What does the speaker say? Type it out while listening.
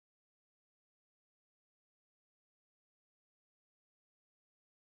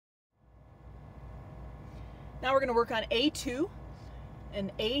Now we're going to work on A2,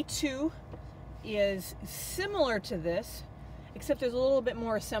 and A2 is similar to this, except there's a little bit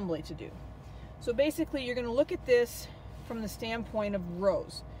more assembly to do. So basically you're going to look at this from the standpoint of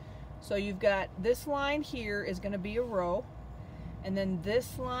rows. So you've got this line here is going to be a row, and then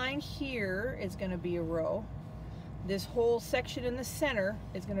this line here is going to be a row. This whole section in the center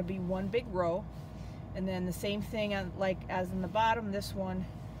is going to be one big row, and then the same thing on, like as in the bottom, this one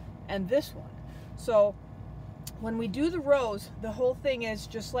and this one. So when we do the rows, the whole thing is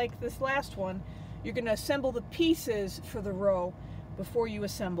just like this last one. You're going to assemble the pieces for the row before you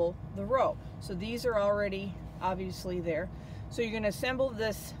assemble the row. So these are already obviously there. So you're going to assemble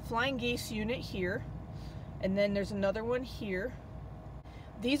this flying geese unit here, and then there's another one here.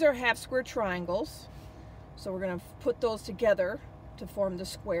 These are half square triangles, so we're going to put those together to form the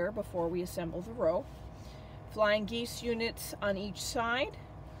square before we assemble the row. Flying geese units on each side.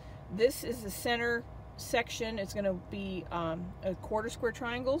 This is the center section. It's going to be a quarter square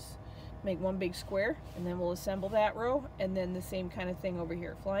triangles. Make one big square, and then we'll assemble that row, and then the same kind of thing over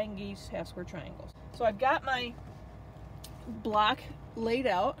here. Flying geese, half square triangles. So I've got my block laid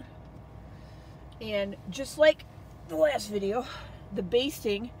out, and just like the last video, the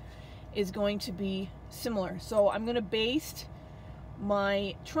basting is going to be similar. So I'm going to baste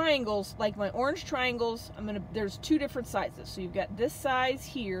my triangles like my orange triangles. There's two different sizes. So you've got this size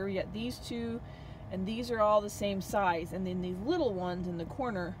here, you got these two, and these are all the same size, and then these little ones in the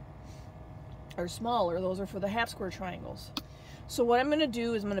corner are smaller. Those are for the half square triangles. So what I'm going to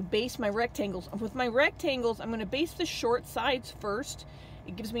do is I'm going to base my rectangles. With my rectangles, I'm going to base the short sides first.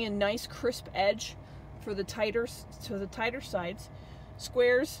 It gives me a nice crisp edge for the tighter sides.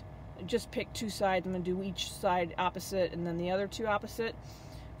 Squares, just pick two sides. I'm going to do each side opposite and then the other two opposite.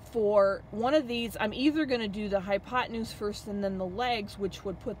 For one of these, I'm either going to do the hypotenuse first and then the legs, which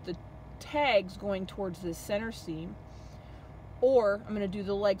would put the tags going towards the center seam. Or I'm going to do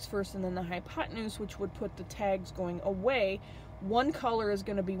the legs first and then the hypotenuse, which would put the tags going away. One color is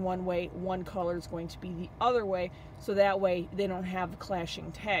going to be one way, one color is going to be the other way, so that way they don't have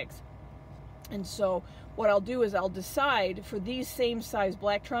clashing tags. And so what I'll do is I'll decide for these same size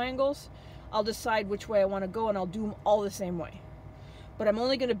black triangles, I'll decide which way I want to go, and I'll do them all the same way. But I'm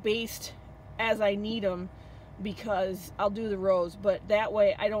only going to baste as I need them, because I'll do the rows, but that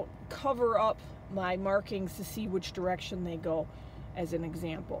way I don't cover up my markings to see which direction they go, as an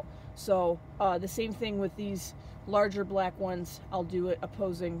example. So the same thing with these larger black ones, I'll do it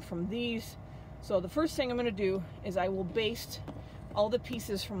opposing from these. So the first thing I'm going to do is I will baste all the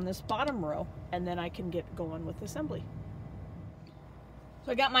pieces from this bottom row, and then I can get going with assembly.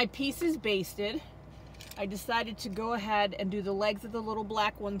 So I got my pieces basted. I decided to go ahead and do the legs of the little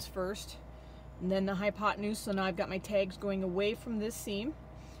black ones first, and then the hypotenuse. So now I've got my tags going away from this seam,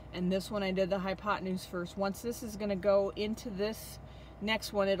 and this one I did the hypotenuse first. Once this is going to go into this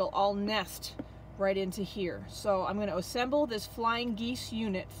next one, it'll all nest right into here. So I'm going to assemble this flying geese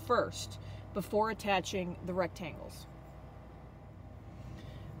unit first before attaching the rectangles.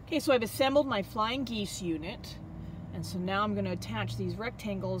 Okay, so I've assembled my flying geese unit, and so now I'm going to attach these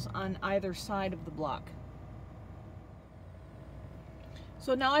rectangles on either side of the block.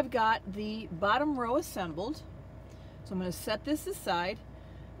 So now I've got the bottom row assembled. So I'm going to set this aside,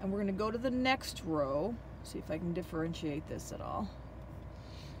 and we're going to go to the next row. See if I can differentiate this at all.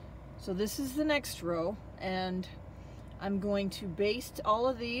 So this is the next row, and I'm going to baste all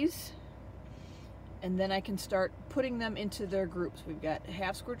of these, and then I can start putting them into their groups. We've got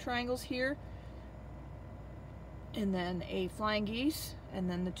half square triangles here, and then a flying geese, and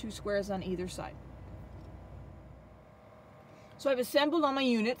then the two squares on either side. So I've assembled all my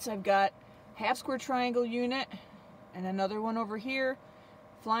units. I've got half square triangle unit, and another one over here,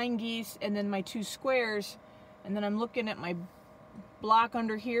 flying geese, and then my two squares, and then I'm looking at my block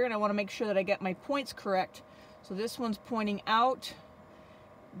under here, and I want to make sure that I get my points correct. So this one's pointing out,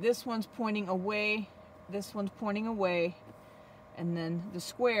 this one's pointing away, this one's pointing away, and then the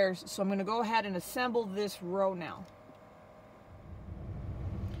squares. So I'm going to go ahead and assemble this row now.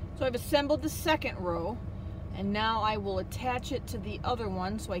 So I've assembled the second row, and now I will attach it to the other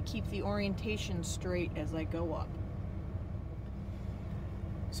one so I keep the orientation straight as I go up.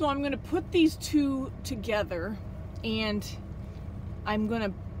 So I'm going to put these two together, and I'm going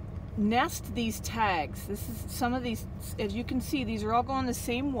to nest these tags. This is some of these, as you can see, these are all going the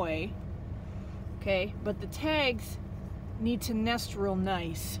same way, okay, but the tags need to nest real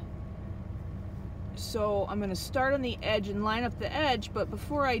nice. So I'm going to start on the edge and line up the edge, but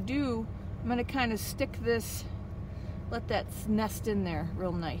before I do, I'm going to kind of stick this, let that nest in there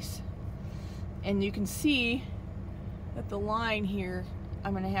real nice. And you can see that the line here,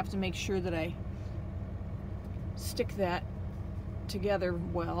 I'm going to have to make sure that I stick that together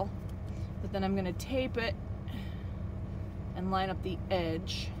well. But then I'm going to tape it and line up the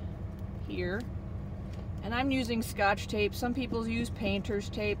edge here. And I'm using Scotch tape. Some people use painter's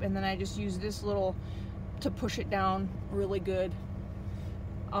tape, and then I just use this little to push it down really good.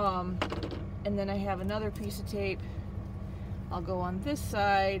 And then I have another piece of tape. I'll go on this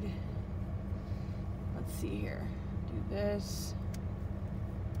side. Let's see here. Do this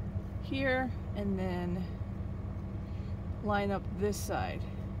here, and then line up this side.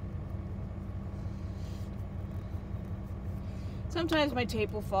 Sometimes my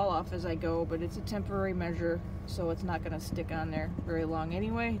tape will fall off as I go, but it's a temporary measure, so it's not going to stick on there very long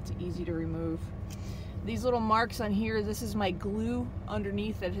anyway. It's easy to remove. These little marks on here, this is my glue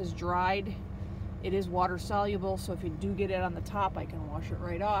underneath that has dried. It is water soluble, so if you do get it on the top, I can wash it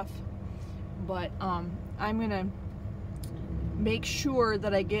right off. But I'm going to make sure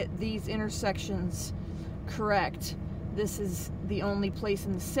that I get these intersections correct. This is the only place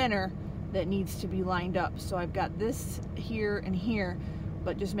in the center that needs to be lined up. So I've got this here and here,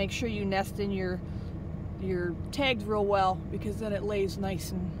 but just make sure you nest in your tags real well, because then it lays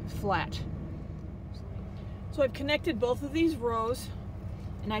nice and flat. So I've connected both of these rows,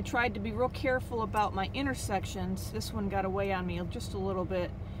 and I tried to be real careful about my intersections. This one got away on me just a little bit,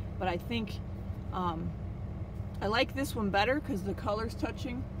 but I think I like this one better because the color's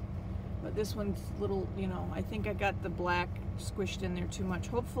touching, but this one's a little, you know, I think I got the black squished in there too much.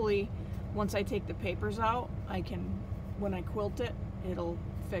 Hopefully once I take the papers out, I can, when I quilt it, it'll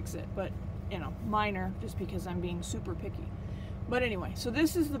fix it, but you know, minor, just because I'm being super picky. But anyway, so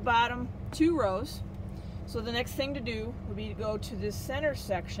this is the bottom 2 rows. So the next thing to do would be to go to this center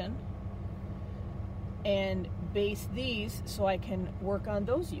section and base these so I can work on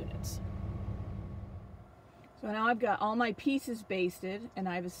those units. So now I've got all my pieces basted, and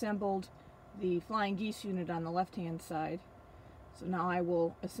I've assembled the flying geese unit on the left hand side. So now I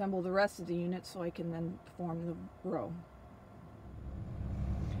will assemble the rest of the unit so I can then form the row.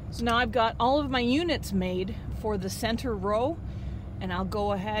 So now I've got all of my units made for the center row, and I'll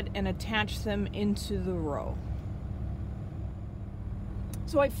go ahead and attach them into the row.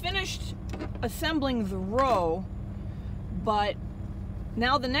 So I finished assembling the row, but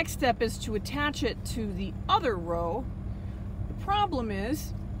now the next step is to attach it to the other row. The problem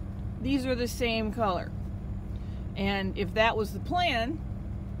is these are the same color. And if that was the plan,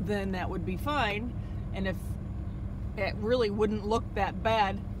 then that would be fine. And if it really wouldn't look that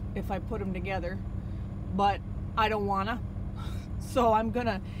bad if I put them together, but I don't wanna. So I'm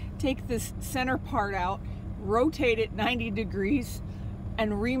gonna take this center part out, rotate it 90 degrees,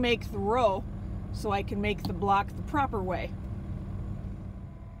 and remake the row so I can make the block the proper way.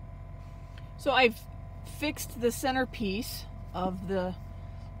 So I've fixed the center piece of the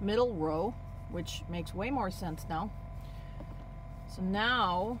middle row, which makes way more sense now. So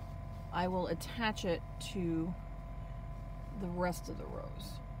now I will attach it to the rest of the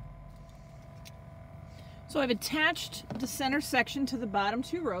rows. So I've attached the center section to the bottom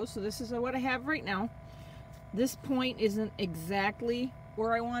 2 rows. So this is what I have right now. This point isn't exactly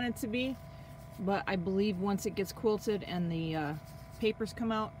where I want it to be, but I believe once it gets quilted and the papers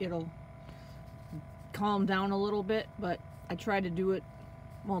come out, it'll calm down a little bit, but I tried to do it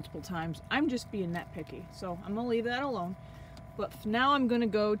multiple times. I'm just being nitpicky, so I'm gonna leave that alone. But now I'm gonna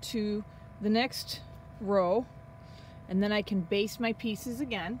go to the next row, and then I can base my pieces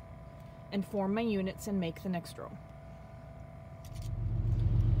again and form my units and make the next row.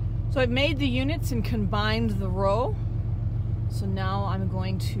 So I've made the units and combined the row. So now I'm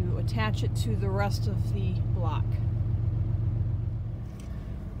going to attach it to the rest of the block.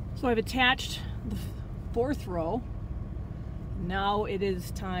 So I've attached the 4th row. Now it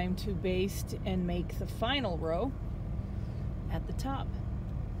is time to baste and make the final row at the top.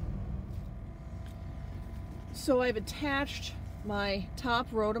 So I've attached my top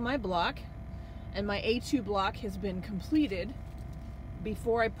row to my block, and my A2 block has been completed.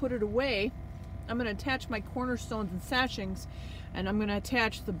 Before I put it away, I'm going to attach my cornerstones and sashings, and I'm going to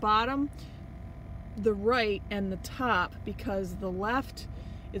attach the bottom, the right, and the top, because the left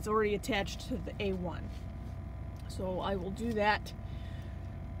is already attached to the A1. So I will do that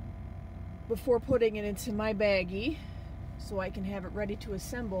before putting it into my baggie so I can have it ready to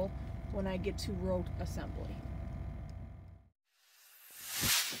assemble when I get to row assembly.